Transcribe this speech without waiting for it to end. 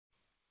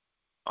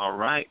All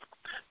right.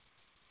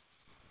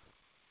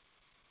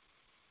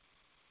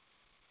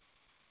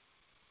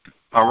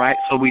 All right,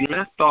 so we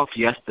left off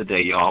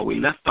yesterday, y'all. We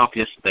left off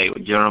yesterday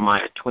with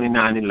Jeremiah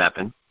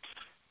 29:11,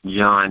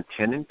 John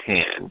 10 and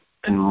 10,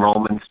 and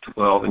Romans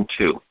 12 and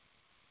 2.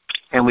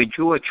 And we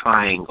drew a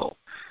triangle.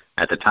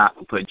 At the top,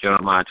 we put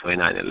Jeremiah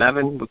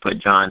 29:11, we put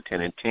John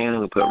 10 and 10,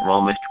 and we put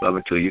Romans 12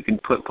 and 2. You can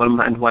put them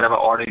in whatever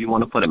order you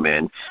want to put them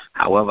in.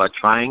 However, a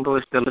triangle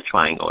is still a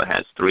triangle. It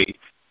has three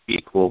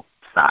equal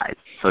sides.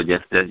 So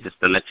just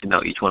to let you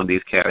know, each one of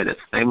these carry the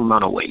same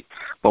amount of weight.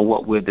 But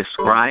what we're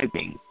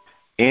describing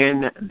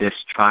in this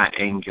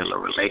triangular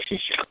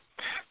relationship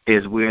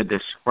is we're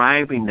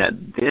describing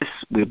that this,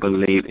 we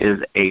believe, is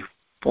a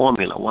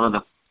formula, one of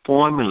the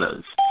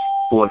formulas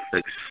for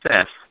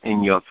success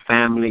in your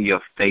family,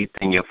 your faith,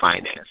 and your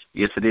finance.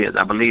 Yes, it is.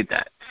 I believe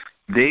that.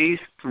 These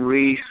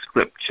three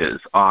scriptures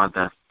are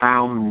the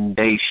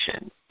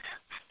foundation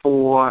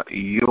for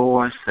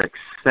your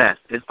success.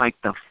 It's like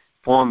the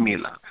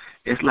formula.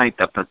 It's like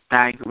the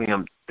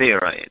Pythagorean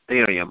theory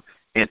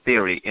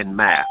in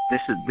math.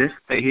 This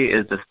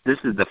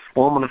is the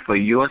formula for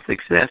your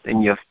success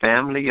in your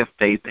family, your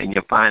faith, and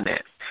your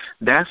finance.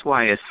 That's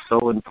why it's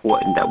so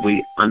important that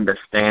we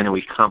understand and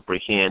we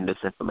comprehend this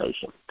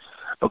information.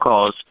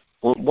 Because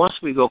once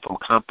we go from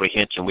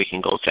comprehension, we can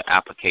go to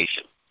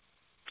application.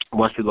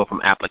 Once we go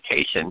from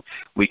application,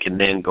 we can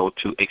then go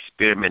to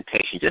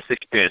experimentation. Just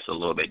experience a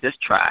little bit.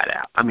 Just try it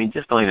out. I mean,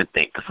 just don't even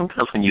think. Because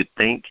sometimes when you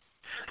think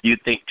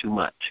too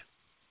much.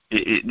 Do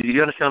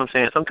you understand what I'm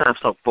saying? Sometimes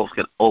some folks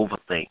can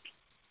overthink.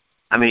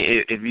 I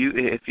mean,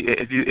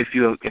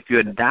 if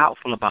you're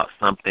doubtful about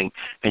something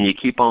and you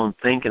keep on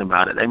thinking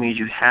about it, that means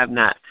you have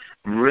not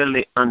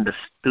really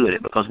understood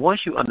it. Because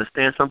once you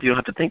understand something, you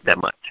don't have to think that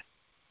much.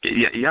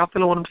 Y'all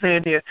feel what I'm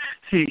saying here?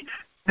 See,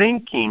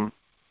 thinking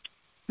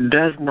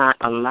does not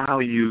allow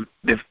you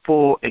the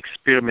full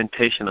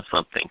experimentation of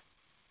something.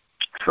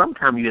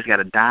 Sometimes you just got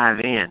to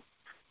dive in,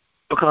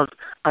 because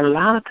a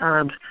lot of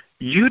times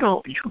you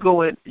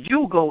go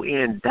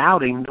in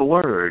doubting the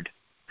word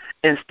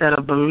instead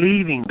of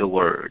believing the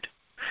word.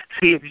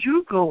 See, if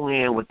you go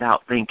in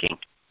without thinking,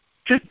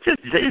 just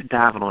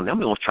diving on, I'm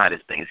going to try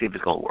this thing and see if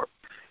it's going to work.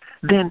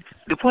 Then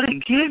what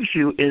it gives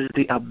you is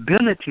the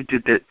ability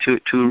to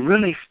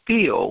really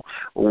feel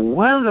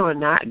whether or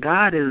not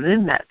God is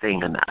in that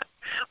thing or not,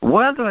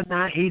 whether or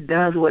not he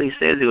does what he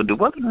says he'll do,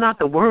 whether or not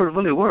the word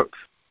really works.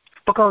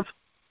 Because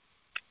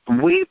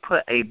we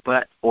put a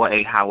but or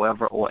a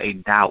however or a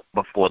doubt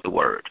before the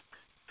word.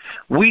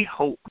 We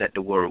hope that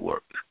the word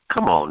works.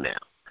 Come on now.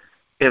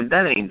 If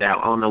that ain't doubt,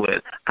 I don't know what it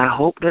is. I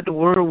hope that the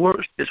word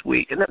works this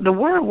week. And the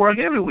word works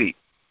every week.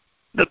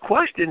 The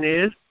question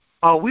is,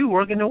 are we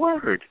working the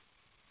word?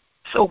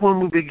 So when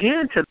we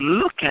begin to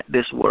look at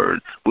this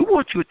word, we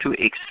want you to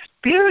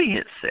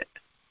experience it.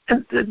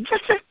 And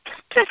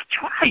just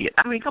try it.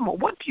 I mean, come on,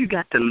 what do you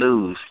got to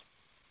lose?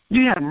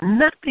 You have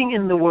nothing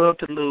in the world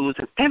to lose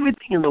and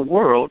everything in the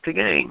world to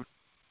gain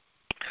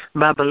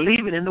by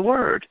believing in the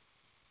word.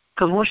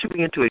 Because once you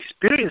begin to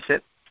experience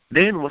it,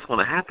 then what's going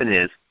to happen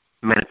is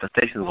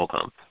manifestation will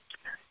come.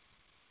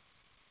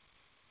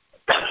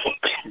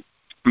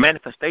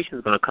 Manifestation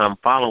is going to come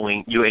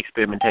following your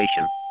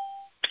experimentation.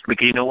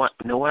 Because you know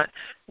what?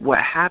 What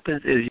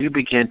happens is you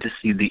begin to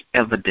see the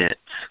evidence.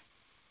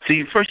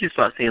 See, first you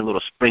start seeing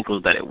little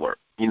sprinkles that it worked.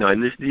 You know,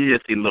 you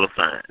just see little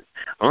signs.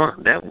 Oh,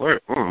 that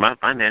worked. My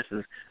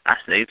finances, I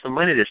saved some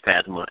money this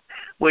past month.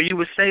 Well, you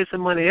would save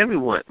some money every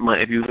month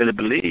if you really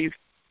believed.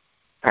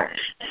 I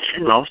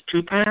lost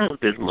 2 pounds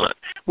this month.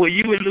 Well,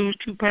 you would lose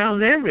 2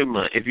 pounds every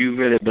month if you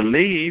really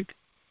believed.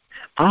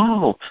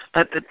 Oh,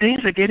 but the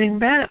things are getting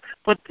better.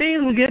 But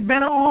things will get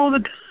better all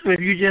the time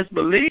if you just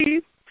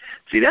believe.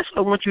 See, that's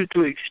why I want you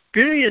to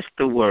experience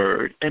the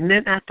word, and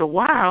then after a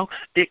while,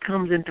 it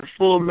comes into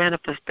full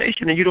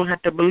manifestation, and you don't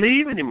have to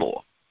believe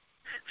anymore.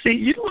 See,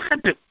 you don't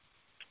have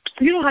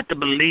to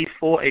believe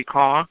for a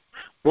car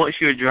once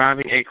you're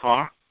driving a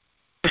car.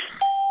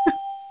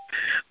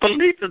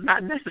 Belief is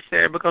not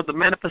necessary because the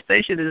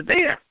manifestation is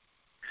there.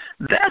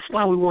 That's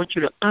why we want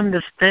you to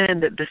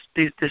understand that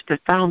the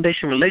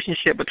foundation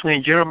relationship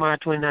between Jeremiah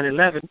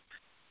 29:11,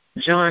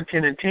 John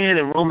 10 and 10,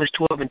 and Romans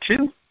 12 and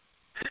 2.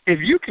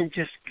 If you can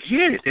just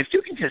get it, if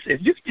you can just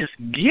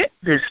get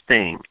this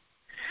thing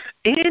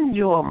in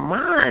your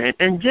mind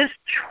and just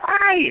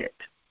try it.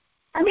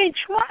 I mean,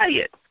 try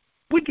it.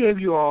 We gave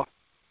you all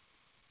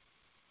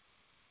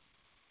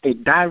a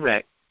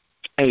direct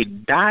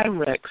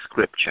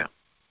scripture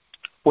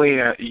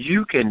where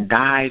you can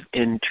dive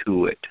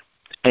into it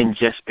and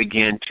just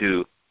begin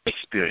to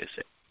experience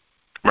it,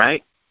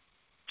 right?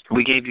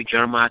 We gave you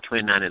Jeremiah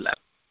 29:11.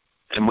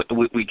 And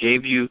we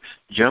gave you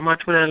Jeremiah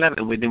 29:11,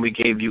 and then we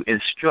gave you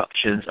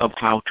instructions of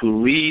how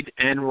to read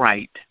and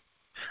write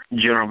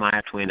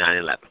Jeremiah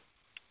 29:11.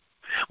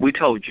 We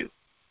told you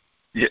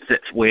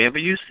that wherever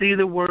you see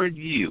the word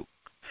 "you"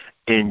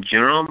 in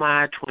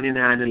Jeremiah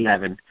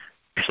 29:11,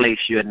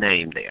 place your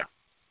name there.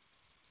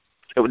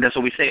 That's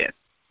what we said.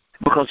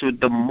 Because with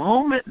the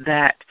moment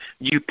that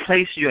you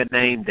place your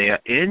name there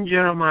in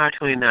Jeremiah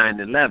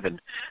 29:11,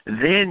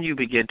 then you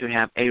begin to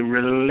have a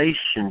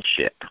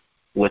relationship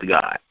with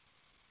God.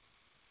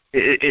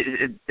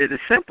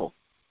 It's simple.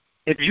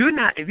 If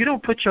you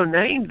don't put your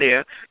name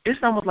there,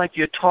 it's almost like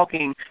you're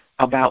talking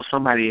about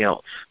somebody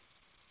else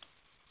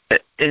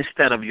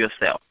instead of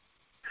yourself.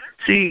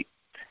 See,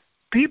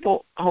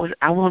 people always,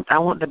 I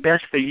want the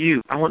best for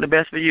you. I want the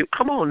best for you.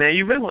 Come on, man,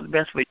 you really want the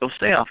best for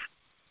yourself.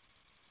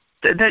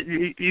 That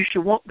you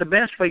should want the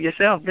best for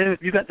yourself. Then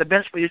if you got the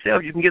best for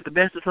yourself, you can get the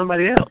best of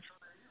somebody else.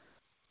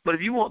 But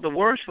if you want the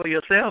worst for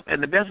yourself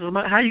and the best of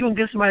somebody, how are you going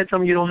to give somebody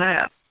something you don't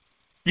have?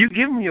 You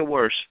give them your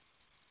worst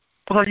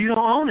because you don't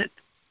own it.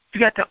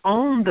 You got to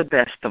own the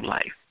best of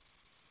life.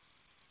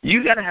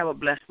 You got to have a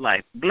blessed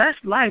life.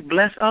 Blessed life,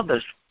 bless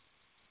others.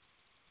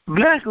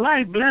 Blessed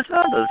life, bless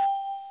others.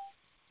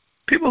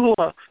 People who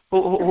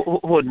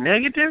are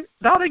negative,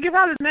 all they give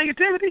out is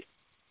negativity.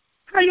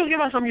 How are you going to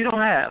give out something you don't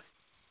have?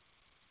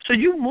 So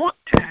you want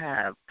to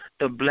have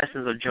the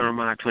blessings of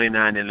Jeremiah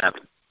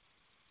 29:11.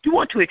 You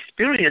want to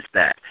experience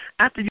that.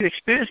 After you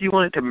experience it, you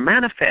want it to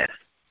manifest.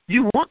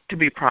 You want to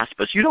be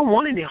prosperous. You don't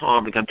want any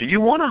harm to come to you.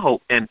 You want a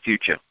hope and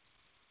future.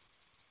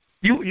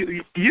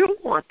 You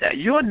want that.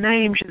 Your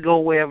name should go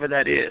wherever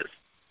that is.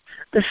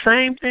 The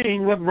same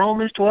thing with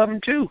Romans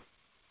 12:2.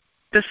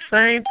 The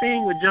same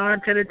thing with John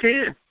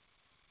 10:10.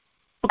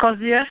 Because,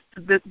 yes,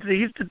 the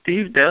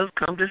thief does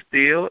come to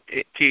steal,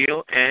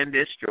 kill, and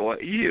destroy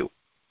you.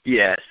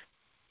 Yes.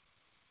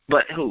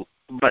 But who?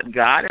 But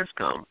God has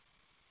come.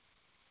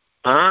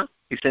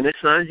 He sent His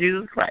Son,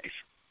 Jesus Christ,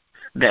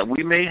 that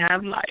we may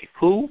have life.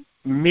 Who?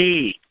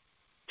 Me.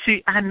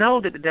 See, I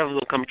know that the devil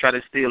will come try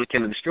to steal,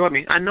 kill, and destroy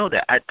me. I know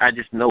that. I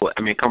just know it.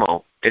 I mean, come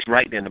on. It's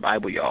right there in the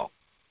Bible, y'all.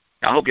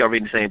 I hope y'all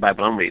reading the same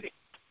Bible I'm reading.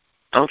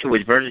 I don't care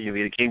which version you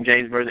read, the King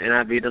James Version,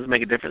 NIV, it doesn't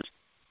make a difference.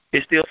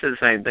 It still says the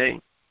same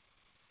thing.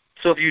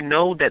 So if you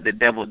know that the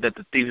devil, that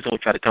the thief is going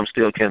to try to come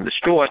steal, kill, and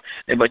destroy,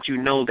 but you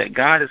know that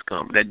God has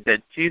come,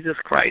 that Jesus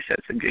Christ,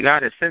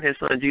 God has sent His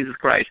Son, Jesus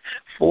Christ,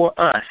 for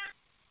us,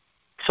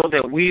 so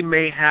that we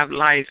may have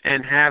life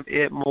and have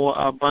it more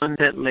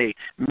abundantly.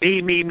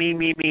 Me.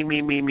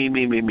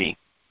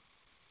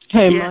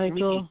 Hey, yes,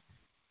 Michael. Me.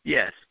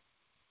 Yes.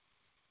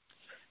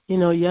 You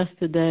know,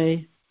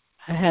 yesterday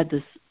I had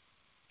this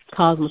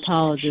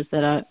cosmetologist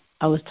that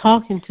I was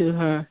talking to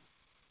her,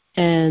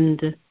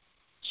 and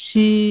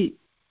she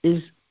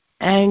is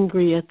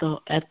angry at the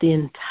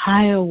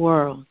entire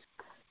world,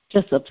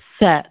 just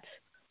upset.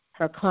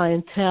 Her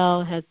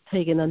clientele has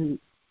taken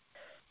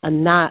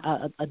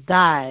a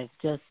dive.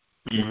 Just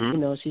you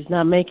know, she's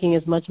not making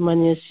as much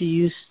money as she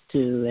used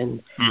to,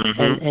 and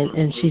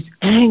she's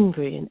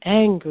angry,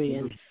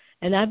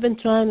 and I've been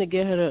trying to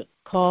get her to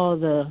call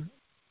the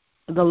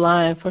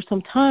line for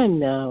some time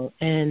now,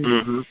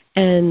 and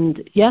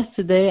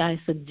yesterday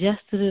I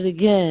suggested it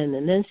again,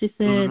 and then she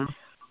said.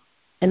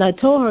 And I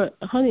told her,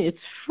 honey, it's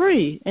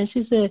free. And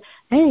she said,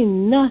 ain't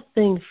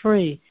nothing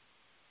free.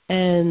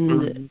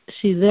 And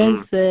she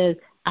then said,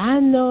 I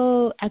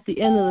know at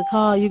the end of the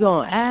call you're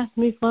going to ask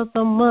me for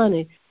some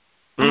money.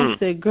 I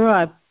said, girl,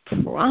 I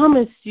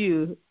promise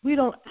you, we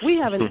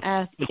haven't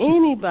asked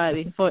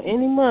anybody for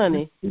any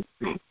money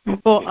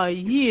for a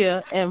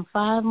year and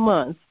 5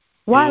 months.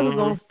 Why are we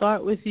going to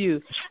start with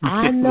you?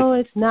 I know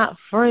it's not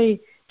free.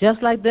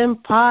 Just like them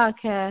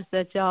podcasts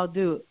that y'all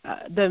do,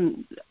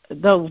 the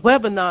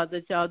webinars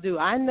that y'all do.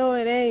 I know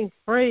it ain't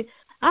free.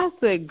 I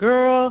said,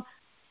 girl,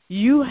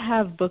 you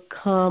have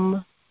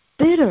become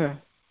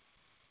bitter.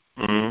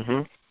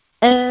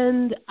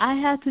 And I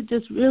had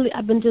to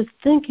I've been just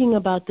thinking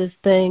about this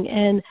thing,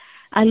 and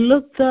I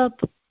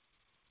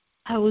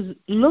was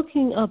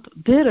looking up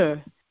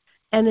bitter,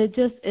 and it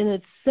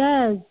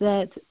says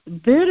that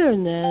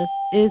bitterness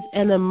is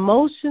an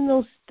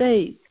emotional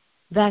state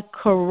that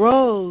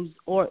corrodes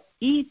or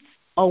eats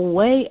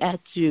away at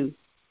you.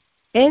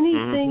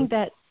 Anything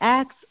that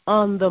acts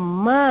on the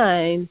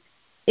mind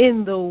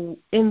in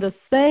the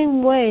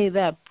same way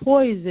that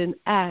poison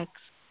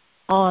acts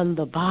on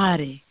the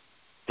body.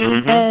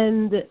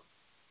 And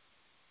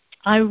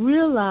I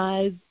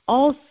realized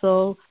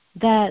also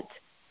that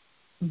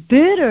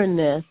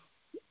bitterness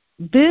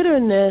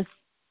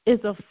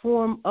is a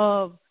form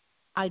of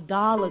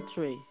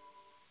idolatry.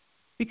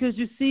 Because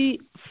you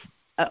see,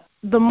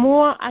 the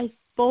more I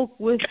spoke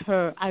with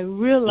her, I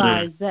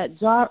realized that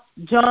John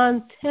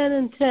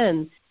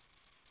 10:10,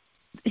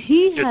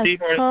 he has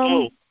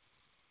come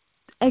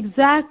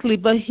exactly,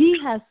 but he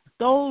has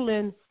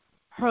stolen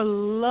her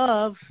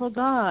love for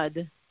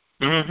God.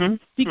 Because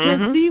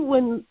see,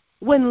 when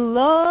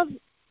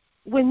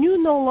you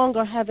no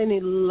longer have any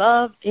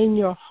love in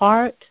your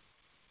heart,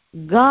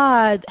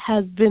 God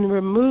has been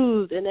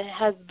removed and it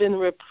has been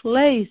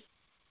replaced,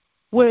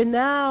 where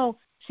now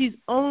she's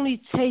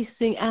only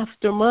chasing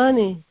after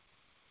money.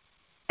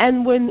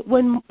 And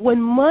when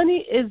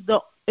money is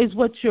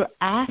what you're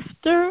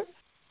after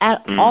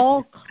at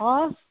all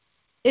costs,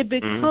 it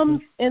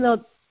becomes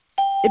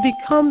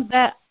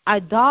that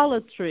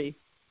idolatry.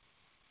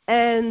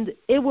 and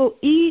it will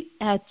eat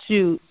at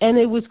you, and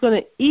it was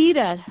going to eat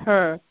at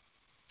her.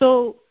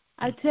 So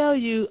I tell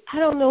you, I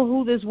don't know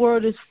who this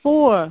word is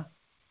for,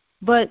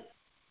 but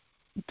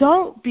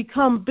don't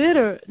become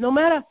bitter. No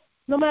matter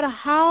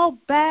how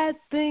bad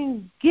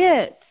things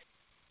get,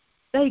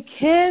 they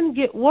can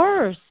get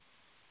worse.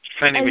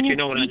 Funny, but you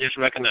know what I just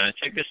recognized?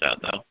 Check this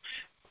out,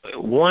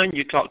 though. One,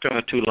 you talked to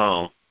her too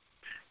long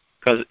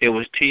because it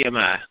was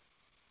TMI.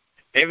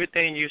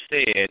 Everything you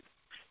said,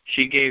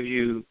 she gave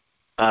you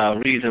a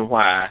reason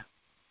why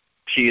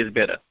she is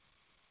bitter.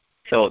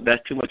 So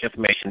that's too much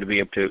information to be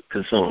able to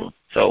consume.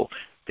 So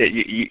that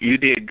you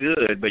did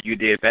good, but you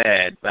did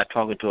bad by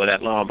talking to her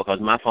that long,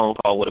 because my phone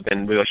call would have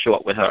been real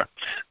short with her.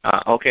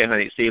 Okay,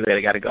 honey, see you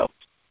later, got to go.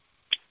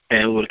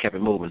 And we would have kept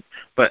it moving.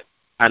 But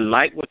I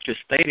like what you're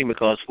stating,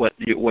 because what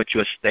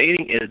you're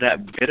stating is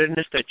that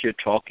bitterness that you're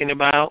talking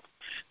about,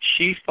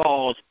 she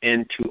falls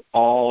into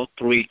all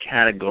three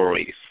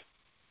categories.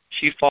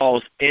 She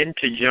falls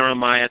into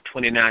Jeremiah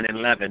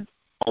 29:11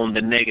 on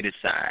the negative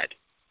side.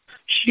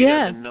 She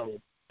doesn't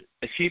know.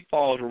 She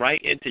falls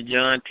right into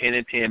John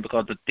 10:10,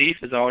 because the thief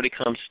has already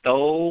come,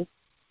 stole,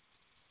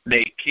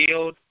 they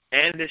killed,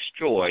 and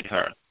destroyed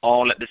her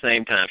all at the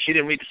same time. She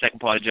didn't read the second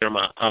part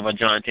of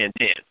John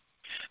 10:10.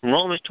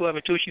 Romans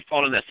 12:2, she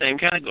falls in that same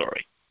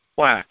category.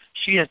 Why?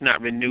 She has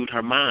not renewed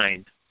her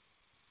mind.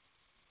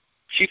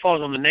 She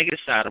falls on the negative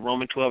side of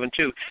Romans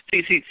 12:2.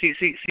 See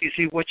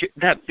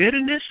that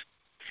bitterness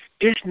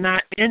is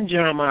not in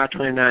Jeremiah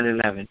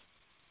 29:11.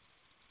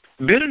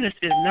 Bitterness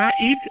is not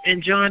even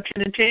in John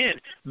 10:10.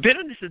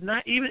 Bitterness is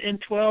not even in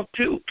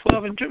 12:2,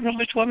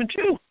 Romans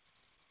 12:2.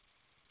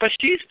 But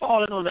she's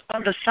fallen on the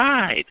other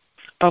side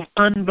of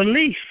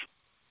unbelief.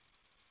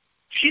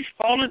 She's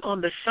fallen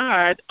on the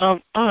side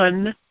of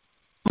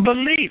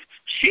unbelief.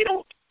 She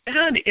don't,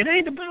 honey, it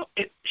ain't about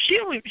it.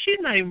 She's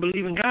not even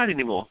believing God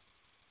anymore.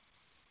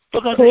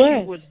 Because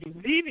if she was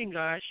believing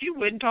God, she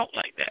wouldn't talk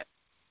like that.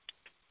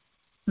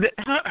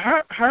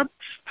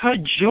 Her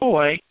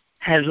joy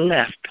has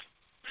left.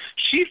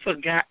 She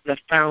forgot the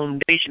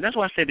foundation. That's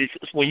why I said this.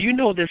 When you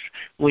know this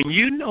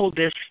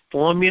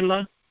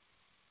formula,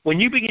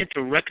 when you begin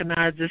to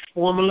recognize this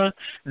formula,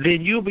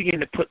 then you'll begin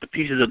to put the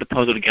pieces of the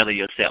puzzle together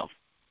yourself.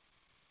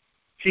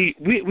 See,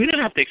 we don't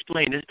have to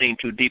explain this thing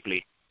too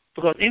deeply,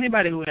 because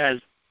anybody who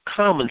has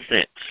common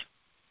sense,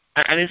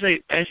 I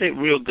didn't say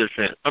real good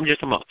sense. I'm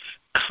just talking about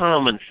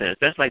common sense.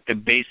 That's like the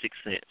basic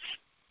sense.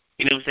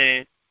 You know what I'm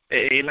saying?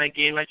 It ain't like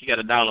you got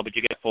 $1, but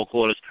you got 4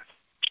 quarters.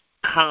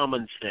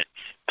 Common sense.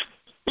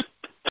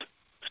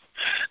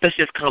 That's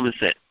just common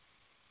sense.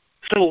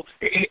 So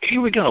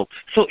here we go.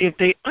 So if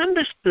they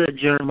understood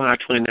Jeremiah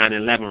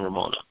 29:11,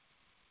 Ramona,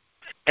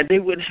 and they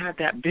wouldn't have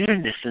that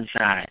bitterness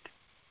inside.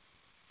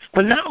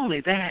 But not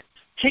only that,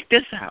 check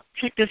this out.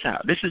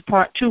 This is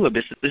part 2 of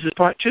this. This is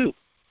part 2.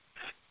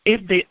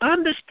 If they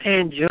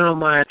understand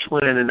Jeremiah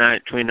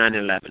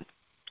 29:11,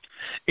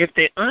 if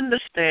they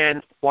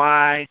understand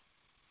why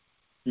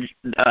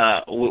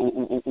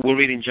we're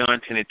reading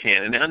John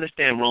 10:10, and they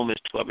understand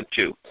Romans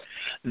 12:2,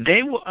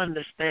 they will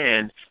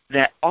understand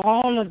that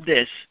all of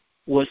this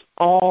was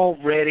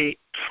already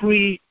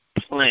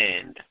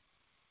pre-planned.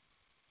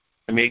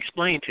 Let me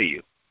explain to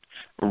you.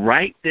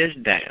 Write this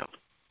down.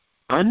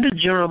 Under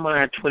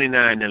Jeremiah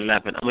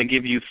 29:11, I'm going to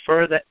give you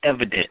further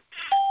evidence.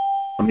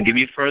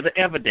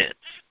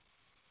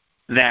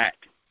 That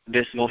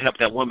this is going to help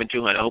that woman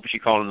too, honey. I hope she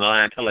calls on the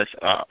line. Tell us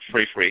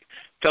free.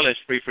 Tell us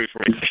free.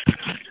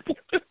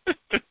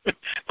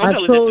 I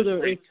told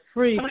her it's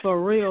free,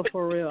 for real,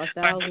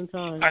 1,000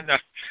 times. I know.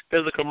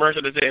 There's a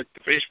commercial that says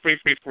it's free.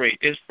 It's free.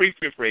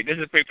 This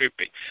is free.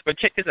 But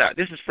check this out.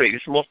 This is free.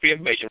 This is more free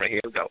information right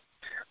here. Let's go.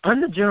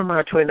 Under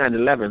Jeremiah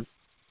 29:11,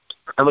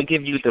 I'm going to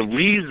give you the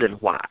reason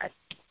why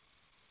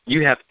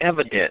you have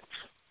evidence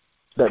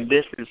that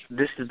this is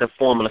the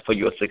formula for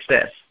your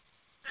success.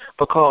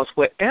 Because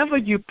wherever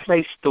you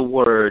place the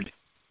word,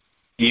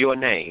 your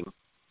name,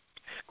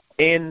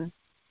 in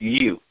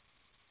you,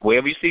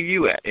 wherever you see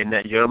you at, in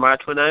that Jeremiah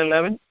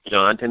 29:11,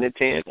 John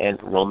 10:10,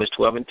 and Romans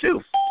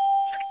 12:2,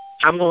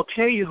 I'm going to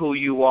tell you who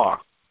you are.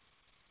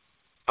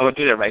 I'm going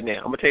to do that right now.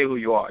 I'm going to tell you who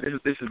you are. This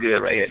is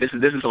good right here. This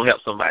is going to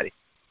help somebody.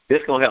 This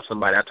is going to help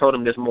somebody. I told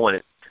them this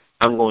morning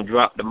I'm going to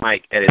drop the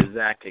mic at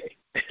exactly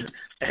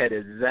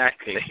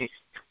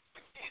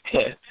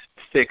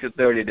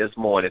 6:30 this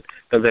morning,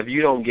 because if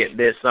you don't get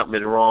this, something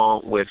is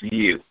wrong with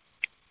you.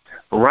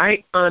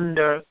 Right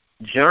under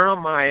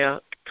Jeremiah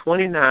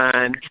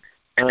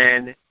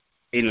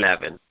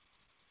 29:11,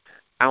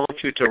 I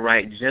want you to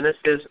write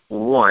Genesis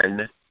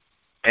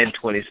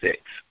 1:26.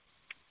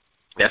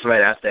 That's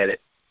right, I said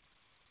it.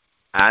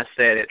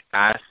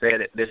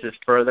 This is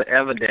further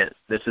evidence.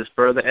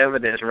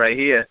 Right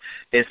here.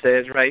 It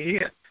says right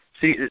here.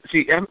 See,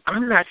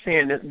 I'm not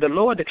saying that the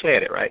Lord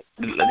declared it, right?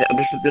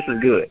 This is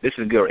good. This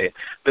is good right here.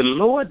 The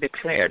Lord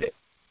declared it.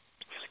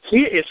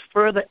 Here is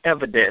further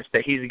evidence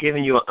that He's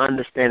giving you an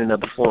understanding of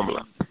the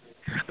formula,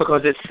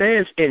 because it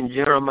says in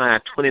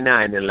Jeremiah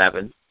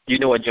 29:11. You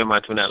know what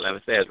Jeremiah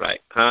 29:11 says, right?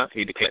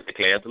 He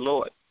declared the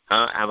Lord.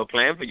 I have a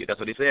plan for you.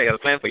 That's what He said. I got a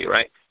plan for you,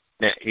 right?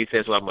 Now, he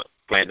says, well, I'm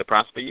plan to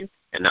prosper you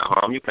and not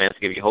harm you, plans to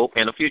give you hope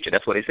and a future.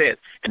 That's what he says.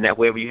 And that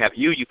wherever you have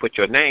you put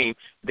your name.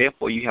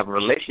 Therefore, you have a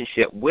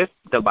relationship with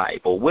the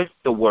Bible, with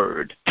the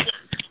Word.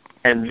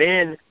 And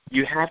then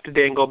you have to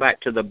then go back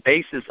to the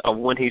basis of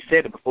when he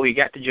said it before he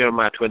got to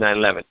Jeremiah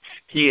 29:11.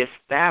 He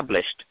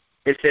established,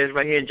 it says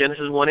right here in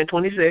Genesis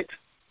 1:26,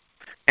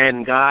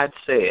 and God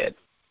said,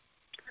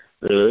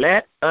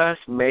 let us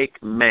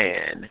make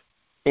man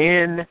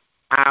in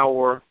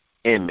our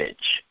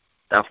image.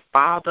 The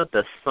Father,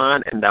 the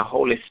Son, and the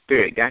Holy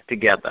Spirit got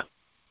together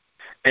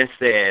and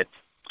said,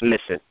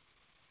 listen,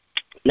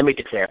 let me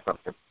declare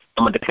something.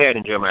 I'm going to declare it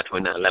in Jeremiah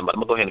 29:11, but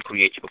I'm going to go ahead and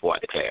create you before I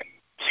declare it.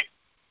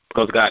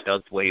 Because God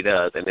does what he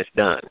does, and it's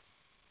done.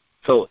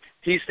 So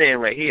he's saying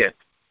right here,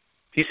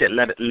 he said,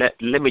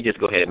 let me just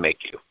go ahead and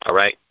make you, all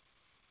right?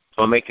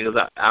 So I'll make you,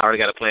 because I already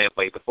got a plan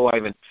for you. Before I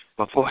even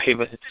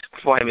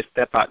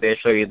step out there and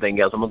show you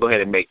anything else, I'm going to go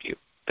ahead and make you.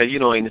 Because you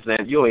don't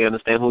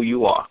understand who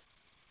you are.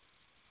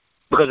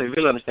 Because if you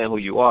really understand who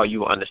you are,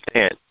 you will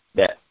understand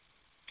that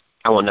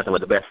I want nothing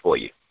but the best for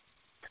you.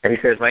 And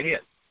he says right here,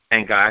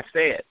 and God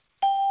said,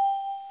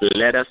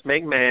 let us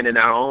make man in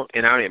our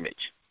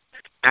image,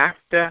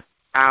 after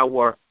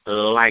our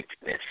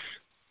likeness.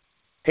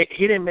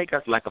 He didn't make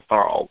us like a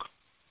frog.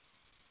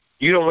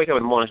 You don't wake up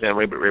in the morning saying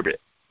ribbit, ribbit.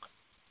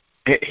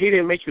 He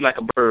didn't make you like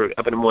a bird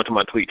up in the morning to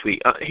my tweet,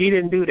 tweet. He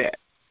didn't do that.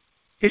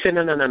 He said,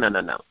 no.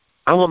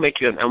 I'm gonna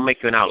make you in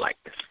our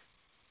likeness.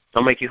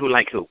 I'll make you who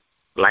like who?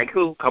 Like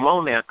who? Come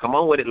on now. Come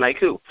on with it. Like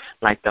who?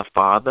 Like the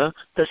Father,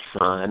 the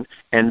Son,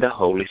 and the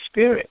Holy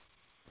Spirit.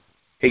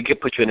 He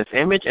could put you in his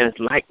image and his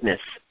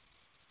likeness.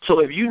 So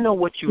if you know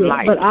what you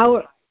like.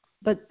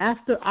 But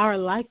after our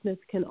likeness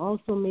can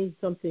also mean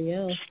something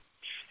else.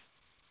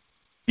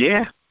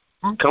 Yeah.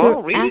 Come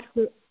on, read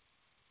it.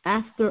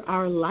 After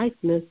our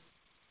likeness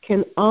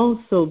can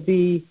also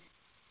be,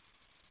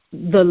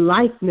 the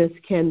likeness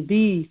can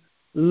be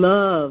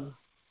love,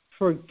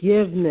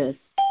 forgiveness.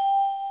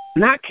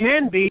 Not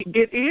can be.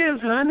 It is,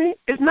 honey.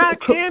 It's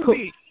not can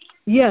be.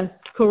 Yes,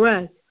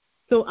 correct.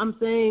 So I'm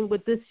saying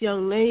with this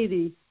young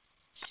lady,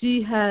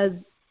 she has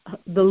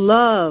the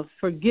love,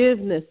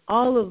 forgiveness,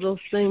 all of those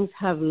things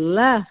have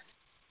left.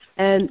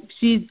 And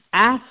she's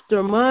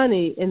after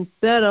money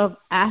instead of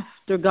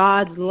after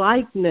God's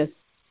likeness.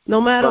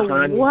 No matter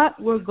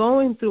what we're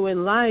going through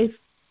in life,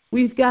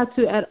 we've got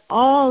to at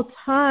all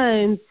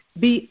times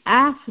be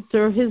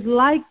after his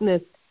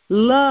likeness.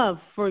 Love,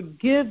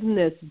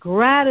 forgiveness,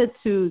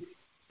 gratitude,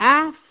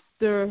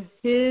 after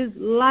his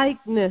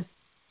likeness.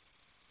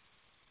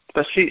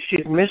 But she's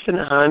missing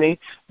it, honey.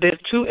 There's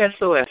two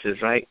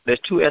SOSs, right?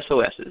 There's two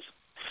SOSs.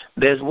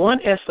 There's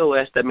one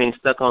SOS that means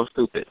stuck on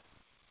stupid.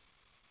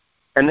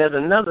 And there's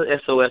another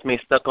SOS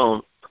means stuck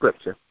on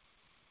Scripture.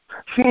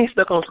 She ain't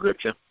stuck on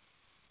Scripture.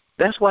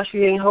 That's why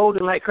she ain't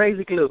holding like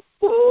crazy glue.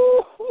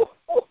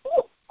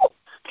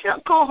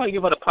 Call her and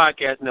give her the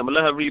podcast number.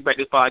 Let her read back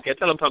this podcast.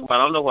 Tell them I'm talking about.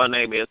 I don't know what her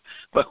name is,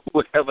 but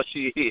whatever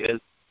she is,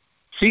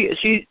 she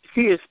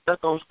is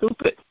stuck on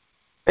stupid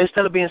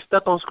instead of being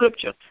stuck on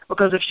Scripture.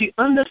 Because if she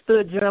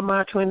understood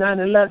Jeremiah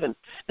 29:11, and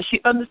she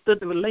understood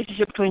the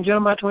relationship between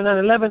Jeremiah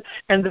 29:11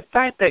 and the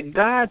fact that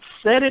God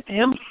said it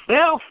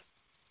himself,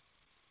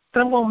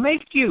 that I'm going to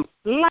make you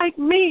like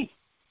me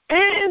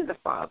and the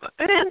Father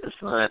and the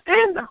Son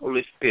and the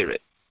Holy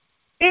Spirit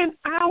in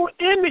our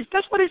image.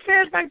 That's what it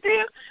says back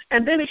there.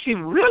 And then if she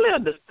really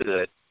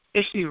understood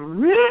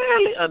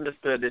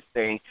this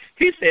thing,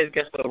 he says,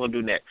 guess what I'm going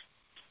to do next?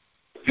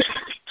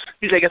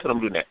 He said, guess what I'm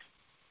going to do next?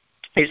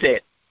 He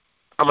said,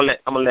 I'm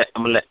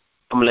gonna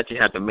let you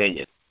have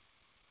dominion.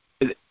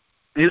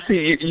 You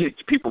see, you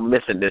people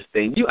missing this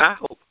thing. I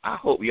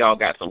hope y'all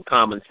got some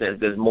common sense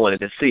this morning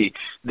to see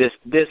this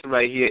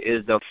right here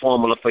is the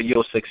formula for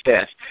your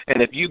success.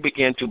 And if you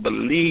begin to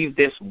believe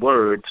this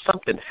word,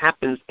 something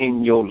happens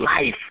in your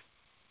life.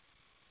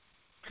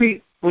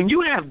 See, when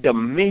you have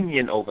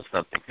dominion over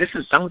something,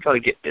 I want y'all to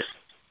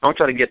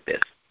get this.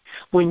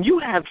 When you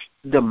have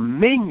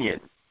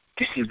dominion,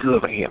 this is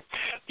good right here.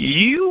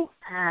 You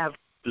have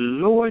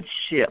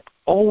lordship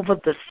over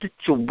the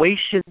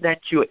situation that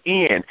you're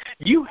in.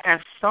 You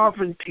have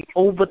sovereignty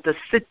over the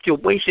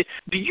situation.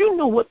 Do you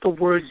know what the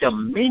word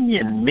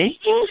dominion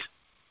means?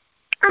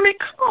 I mean,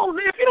 come on,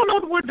 man. If you don't know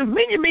what the word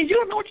dominion means, you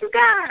don't know what you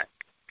got.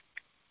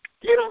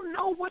 You don't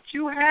know what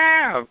you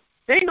have.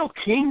 There ain't no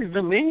king's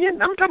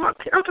dominion. I'm talking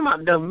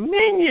about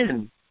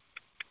dominion.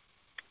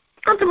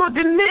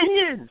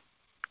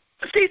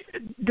 See,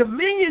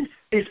 dominion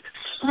is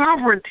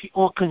sovereignty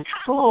or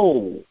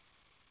control.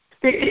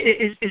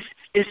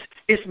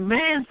 It's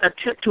man's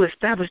attempt to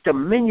establish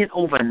dominion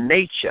over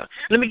nature.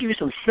 Let me give you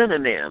some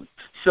synonyms.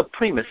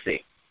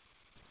 Supremacy,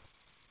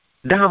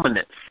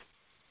 dominance,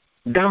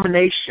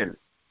 domination,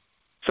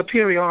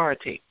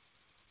 superiority,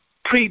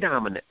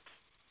 predominance,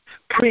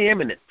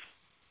 preeminence,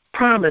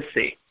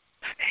 primacy,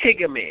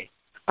 hegemony,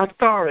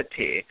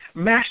 authority,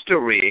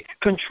 mastery,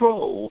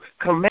 control,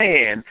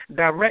 command,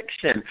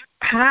 direction,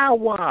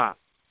 power,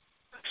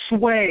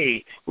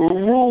 sway,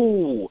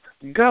 rule,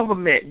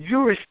 government,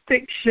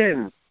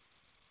 jurisdiction,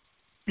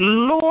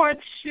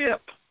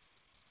 lordship.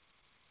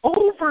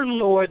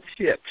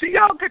 overlordship. See,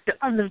 y'all got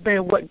to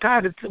understand what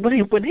God is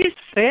when he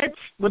said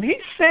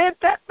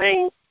that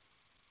thing.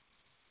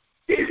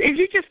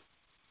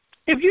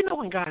 If you know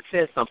when God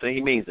says something,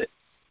 He means it.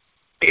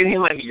 It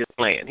ain't like He's just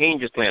playing. He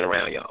ain't just playing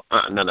around, y'all.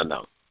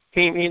 No.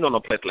 He don't know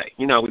play.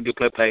 You know we do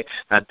play.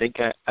 I think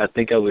I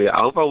will. I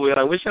hope I will.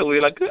 I wish I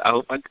will. I could. I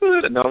hope I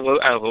could. No,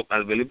 I hope I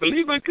really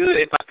believe I could.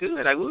 If I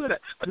could, I would.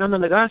 But no.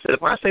 God said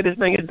if I say this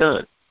thing is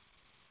done,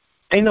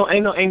 ain't no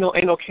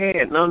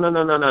can. No.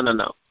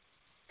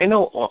 Ain't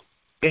no.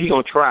 He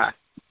gonna try.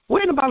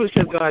 Where in the Bible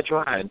says God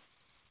tried?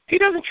 He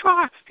doesn't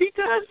try. He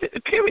does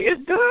it. Period.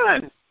 It's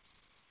done.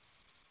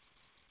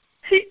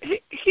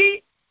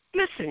 He.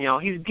 Listen, y'all.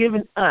 He's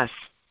given us.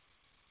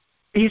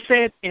 He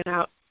said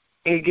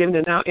He's given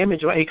in our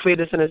image, right? He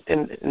created us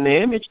in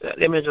the image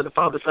of the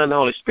Father, Son, and the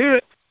Holy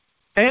Spirit,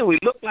 and we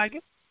look like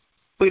Him.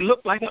 We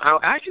look like Him.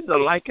 Our actions are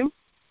like Him.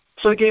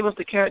 So He gave us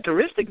the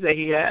characteristics that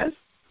He has.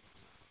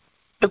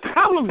 The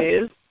problem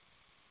is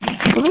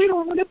we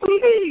don't want to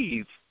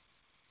believe.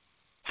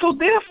 So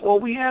therefore,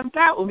 we have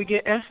doubt when we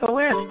get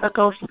SOS, stuck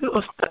on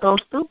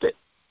stupid.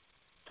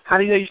 How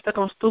do you know you're stuck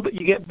on stupid?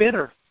 You get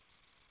bitter.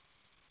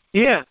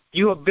 Yeah,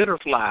 you're a bitter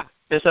fly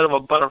instead of a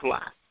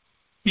butterfly.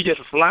 You're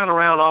just flying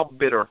around all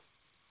bitter,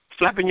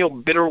 flapping your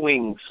bitter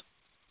wings,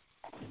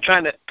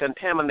 trying to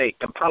contaminate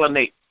and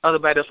pollinate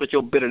otherwise else with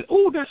your bitterness.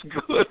 Ooh, that's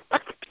good.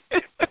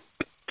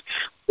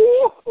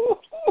 Ooh,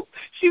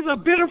 she's a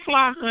bitter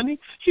fly, honey.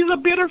 She's a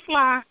bitter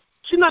fly.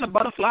 She's not a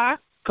butterfly,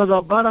 because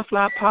a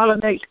butterfly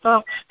pollinates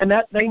stuff, and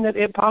that thing that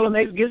it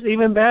pollinates gets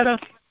even better.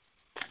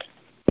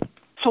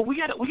 So we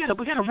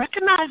gotta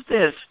recognize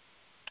this.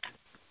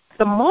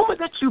 The moment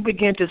that you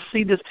begin to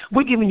see this,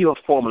 we're giving you a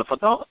formula for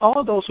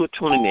all those who are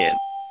tuning in.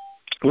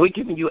 We're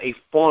giving you a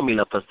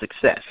formula for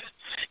success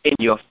in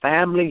your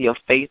family, your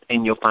faith,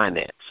 and your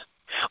finance.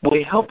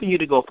 We're helping you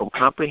to go from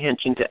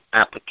comprehension to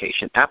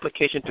application,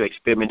 application to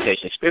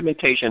experimentation,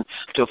 experimentation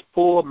to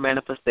full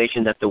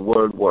manifestation that the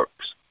Word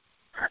works.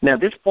 Now,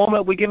 this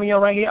formula we're giving you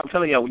right here, I'm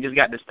telling you, we just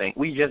got this thing.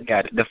 We just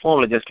got it. The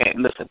formula just can't.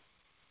 Listen,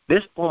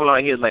 this formula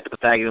right here is like the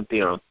Pythagorean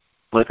theorem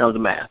when it comes to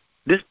math.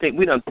 This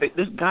thing,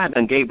 God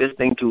done gave this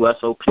thing to us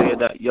so clear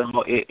that,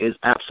 it is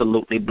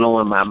absolutely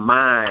blowing my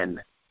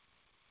mind.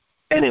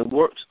 And it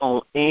works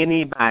on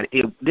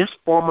anybody. This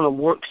formula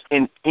works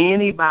in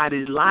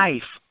anybody's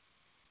life.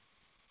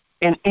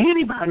 In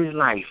anybody's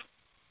life.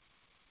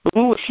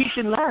 We were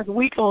teaching last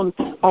week on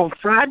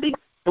Friday,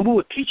 and we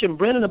were teaching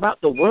Brennan about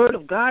the Word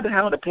of God and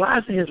how it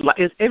applies to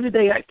his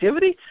everyday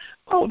activity.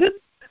 Oh, the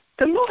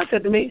Lord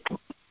said to me,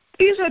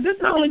 He said, this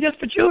is not only just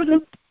for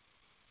children.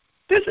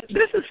 This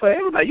is for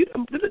everybody.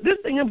 This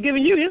thing I'm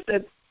giving you, He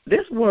said,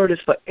 this Word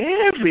is for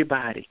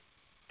everybody.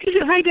 He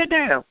said, write that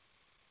down.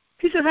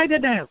 He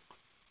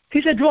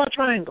said, draw a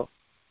triangle.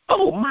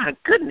 Oh, my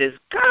goodness.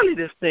 Golly,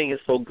 this thing is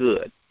so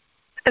good.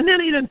 And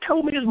then He done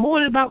told me this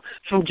morning about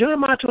from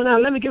Jeremiah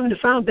 29, let me give Him the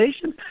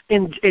foundation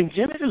in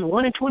Genesis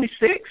 1 and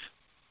 26.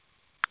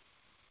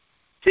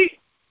 See,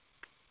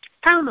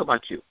 I don't know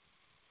about you.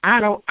 I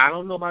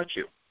don't know about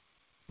you.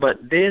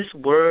 But this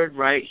word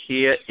right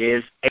here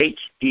is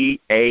Heavy.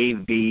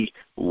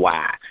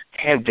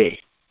 Heavy.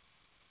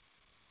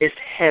 It's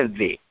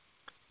heavy.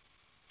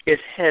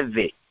 It's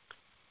heavy.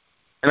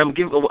 And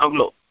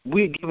look,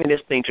 we're giving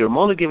this thing to her. I'm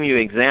only giving you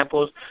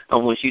examples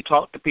of when she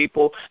talked to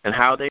people and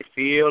how they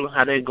feel,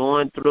 how they're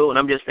going through. And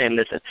I'm just saying,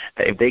 listen,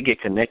 that if they get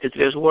connected to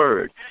this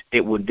word,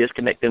 it will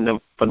disconnect them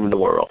from the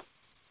world.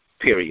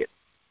 Period.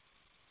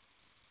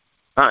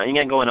 You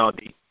ain't going all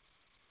deep.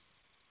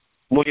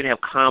 I want you to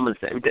have common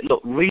sense.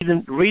 Look,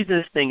 reason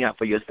this thing out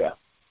for yourself.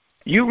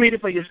 You read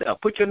it for yourself.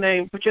 Put your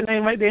name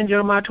right there in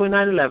Jeremiah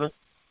 29:11.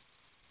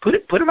 Put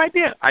it right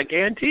there. I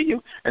guarantee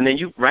you. And then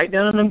you write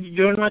down in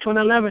Jeremiah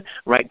 29:11.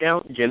 Write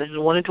down Genesis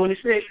 1 and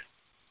 26.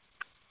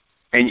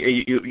 And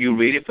you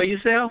read it for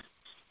yourself.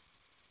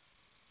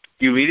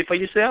 You read it for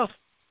yourself.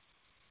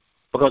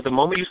 Because the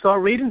moment you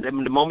start reading, the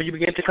moment you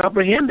begin to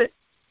comprehend it,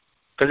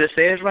 because it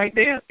says right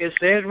there. It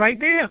says right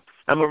there.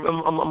 I'm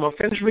gonna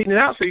finish reading it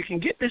out so you can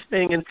get this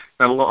thing, and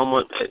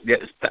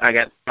I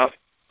got about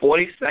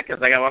 40 seconds.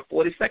 I got about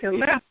 40 seconds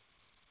left.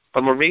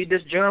 I'm gonna read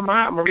this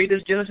Jeremiah. I'm gonna read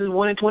this Genesis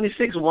 1 and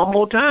 26 one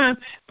more time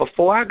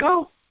before I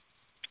go,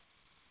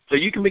 so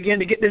you can begin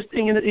to get this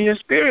thing in your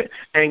spirit.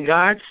 And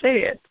God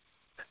said,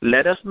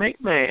 "Let us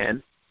make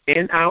man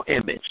in our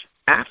image,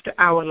 after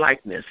our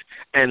likeness,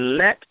 and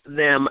let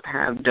them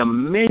have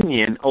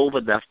dominion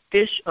over the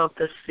fish of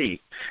the sea,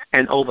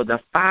 and over the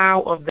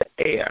fowl of the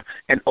air,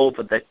 and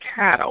over the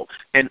cattle,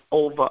 and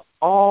over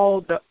all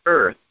the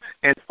earth,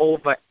 and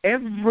over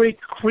every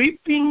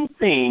creeping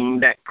thing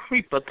that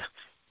creepeth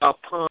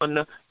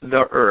upon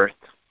the earth."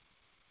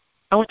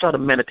 I want y'all to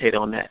meditate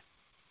on that.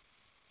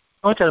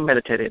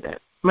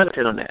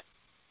 Meditate on that.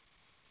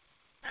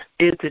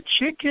 Is the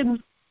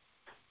chicken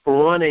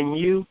running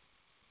you,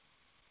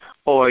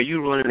 or are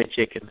you running the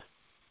chicken?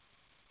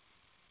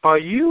 Are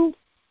you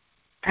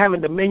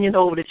having dominion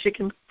over the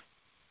chicken,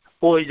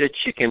 or is the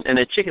chicken, and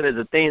the chicken is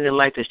the things in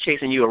life that's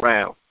chasing you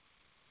around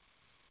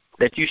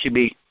that you should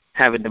be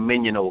having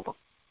dominion over?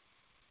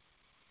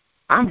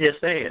 I'm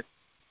just saying.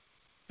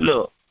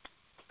 Look,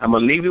 I'm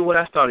going to leave you what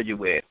I started you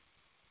with.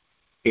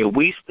 If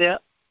we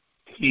step,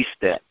 he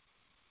step.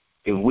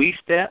 If we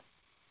step,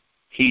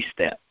 he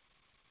step.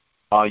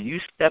 Are you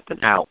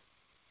stepping out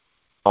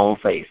on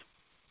faith?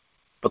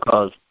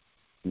 Because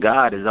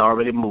God is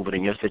already moving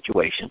in your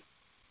situation.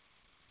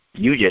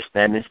 You just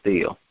standing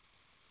still.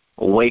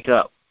 Wake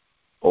up.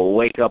 Or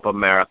wake up,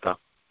 America.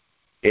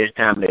 It's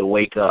time to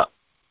wake up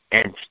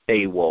and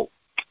stay woke.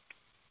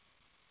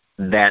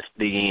 That's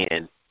the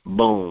end.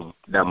 Boom.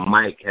 The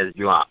mic has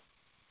dropped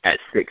at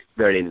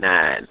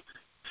 6:39,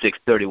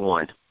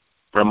 6:31.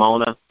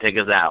 Ramona, take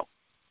us out.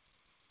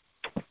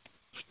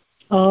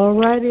 All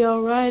righty.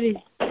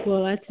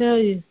 Well, I tell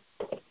you,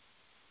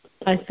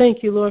 I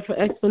thank you, Lord, for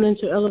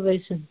exponential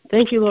elevation.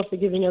 Thank you, Lord, for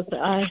giving us the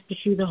eyes to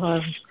see the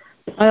harvest.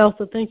 I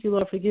also thank you,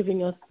 Lord, for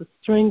giving us the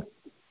strength,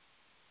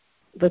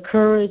 the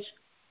courage,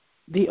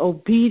 the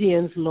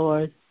obedience,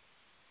 Lord,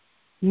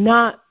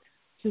 not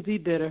to be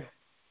bitter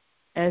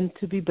and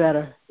to be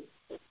better.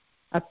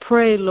 I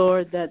pray,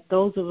 Lord, that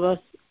those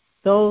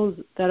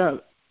that are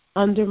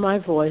under my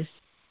voice,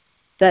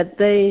 that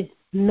they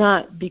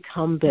not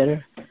become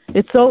bitter.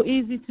 It's so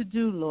easy to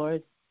do,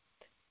 Lord,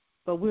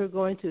 but we're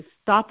going to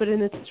stop it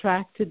in its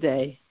track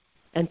today.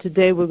 And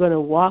today we're going to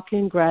walk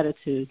in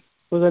gratitude.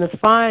 We're going to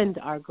find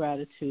our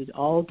gratitude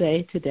all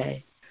day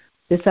today.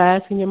 This I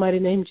ask in your mighty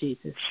name,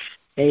 Jesus.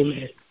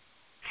 Amen.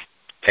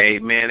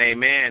 Amen,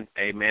 amen.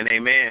 Amen,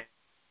 amen.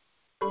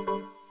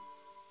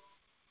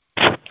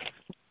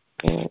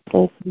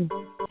 Thank you.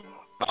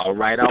 All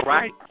right.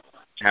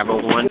 Have a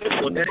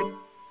wonderful day.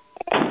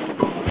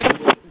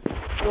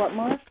 What,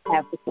 Mark?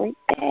 Have a great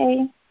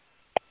day.